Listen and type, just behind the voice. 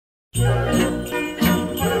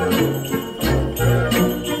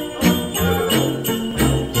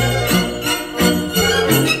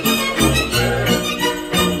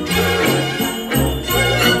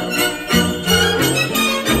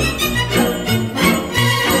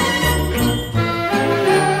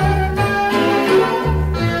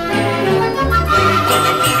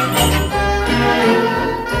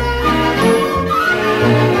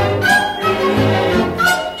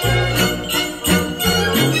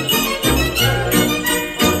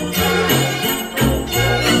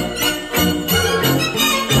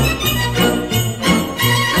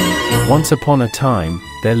Once upon a time,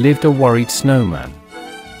 there lived a worried snowman.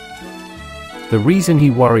 The reason he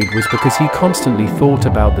worried was because he constantly thought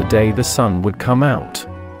about the day the sun would come out,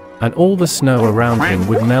 and all the snow around him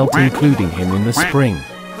would melt, including him in the spring.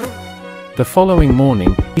 The following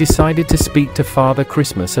morning, he decided to speak to Father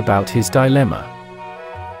Christmas about his dilemma.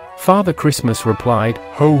 Father Christmas replied,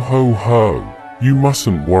 "Ho ho ho, you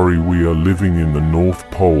mustn't worry, we are living in the North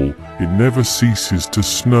Pole, it never ceases to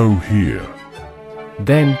snow here."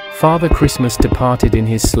 Then, Father Christmas departed in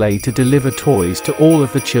his sleigh to deliver toys to all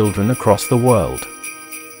of the children across the world.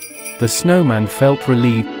 The snowman felt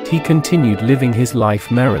relieved. He continued living his life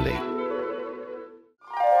merrily.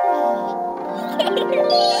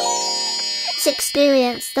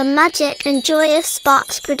 Experience the magic and joy of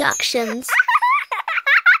Sparks Productions.